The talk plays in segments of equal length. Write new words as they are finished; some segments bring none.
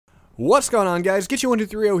What's going on, guys? Get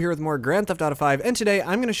you1230 here with more Grand Theft Auto 5, and today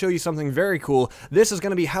I'm going to show you something very cool. This is going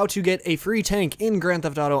to be how to get a free tank in Grand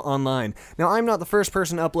Theft Auto Online. Now, I'm not the first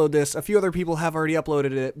person to upload this. A few other people have already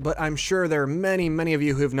uploaded it, but I'm sure there are many of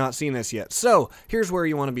you who have not seen this yet. So, here's where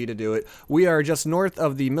you want to be to do it. We are just north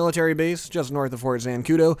of the military base, just north of Fort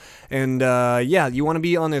Zancudo, and yeah, you want to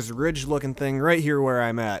be on this ridge-looking thing right here where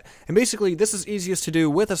I'm at. And basically, this is easiest to do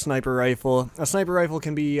with a sniper rifle. A sniper rifle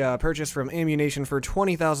can be purchased from Ammunition for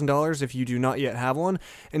 $20,000 if you do not yet have one.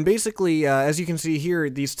 And basically, as you can see here,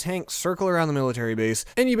 these tanks circle around the military base,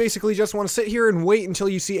 and you basically just want to sit here and wait until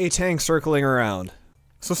you see a tank circling around.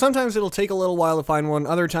 So sometimes it'll take a little while to find one,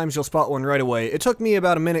 other times you'll spot one right away. It took me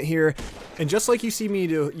about a minute here, and just like you see me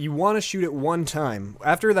do, you want to shoot it one time.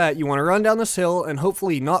 After that, you want to run down this hill and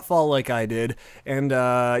hopefully not fall like I did, and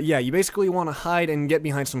yeah, you basically want to hide and get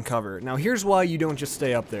behind some cover. Now here's why you don't just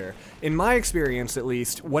stay up there. In my experience, at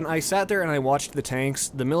least, when I sat there and I watched the tanks,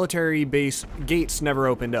 the military base gates never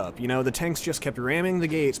opened up. You know, the tanks just kept ramming the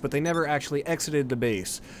gates, but they never actually exited the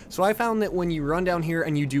base. So I found that when you run down here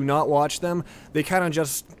and you do not watch them, they kind of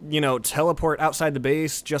just, you know, teleport outside the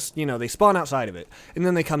base, just, you know, they spawn outside of it, and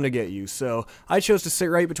then they come to get you. So I chose to sit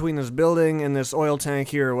right between this building and this oil tank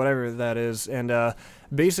here, or whatever that is, and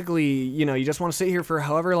basically, you know, you just want to sit here for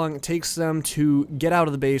however long it takes them to get out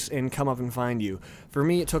of the base and come up and find you. For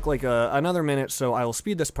me, it took like another minute, so I will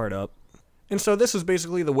speed this part up. And so this is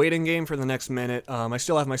basically the waiting game for the next minute. I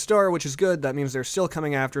still have my star, which is good. That means they're still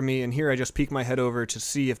coming after me, and here I just peek my head over to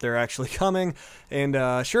see if they're actually coming. And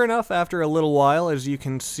sure enough, after a little while, as you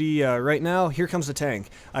can see right now, here comes the tank.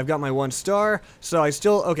 I've got my 1 star, so I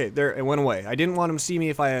still, okay, there, it went away. I didn't want them to see me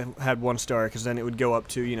if I had 1 star, because then it would go up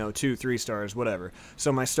to, you know, 2, 3 stars, whatever.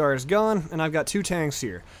 So my star is gone, and I've got 2 tanks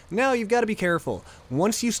here. Now, you've got to be careful.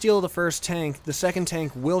 Once you steal the first tank, the second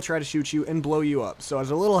tank will try to shoot you and blow you up. So I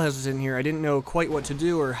was a little hesitant here. I didn't know quite what to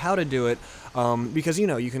do or how to do it, because, you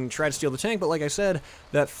know, you can try to steal the tank, but like I said,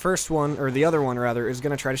 that first one, or the other one rather, is going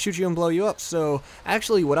to try to shoot you and blow you up. So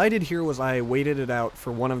actually what I did here was I waited it out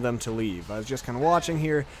for one of them to leave. I was just kind of watching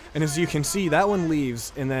here, and as you can see, that one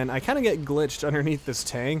leaves, and then I kind of get glitched underneath this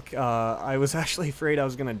tank. I was actually afraid I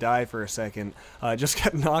was going to die for a second. It just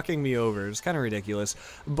kept knocking me over. It's kind of ridiculous,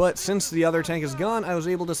 but since the other tank is gone, I was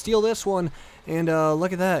able to steal this one, and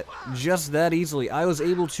look at that, just that easily. I was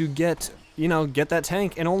able to get, you know, get that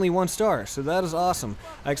tank and only 1 star, so that is awesome.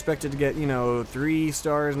 I expected to get, you know, 3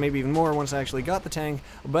 stars, maybe even more once I actually got the tank,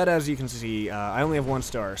 but as you can see, I only have 1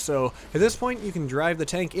 star. So at this point, you can drive the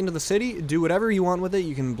tank into the city, do whatever you want with it.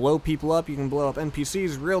 You can blow people up, you can blow up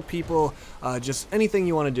NPCs, real people, just anything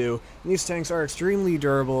you want to do. And these tanks are extremely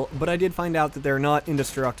durable, but I did find out that they're not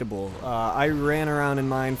indestructible. I ran around in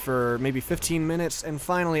mine for maybe 15 minutes, and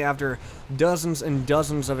finally, after dozens and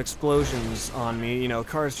dozens of explosions on me, you know,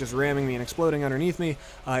 cars just ramming me and exploding underneath me,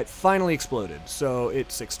 it finally exploded. So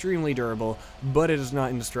it's extremely durable, but it is not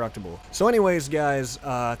indestructible. So anyways, guys,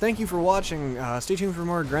 thank you for watching. Stay tuned for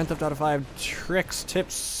more Grand Theft Auto 5 tricks,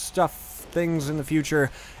 tips, stuff, things in the future,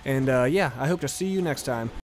 and yeah, I hope to see you next time.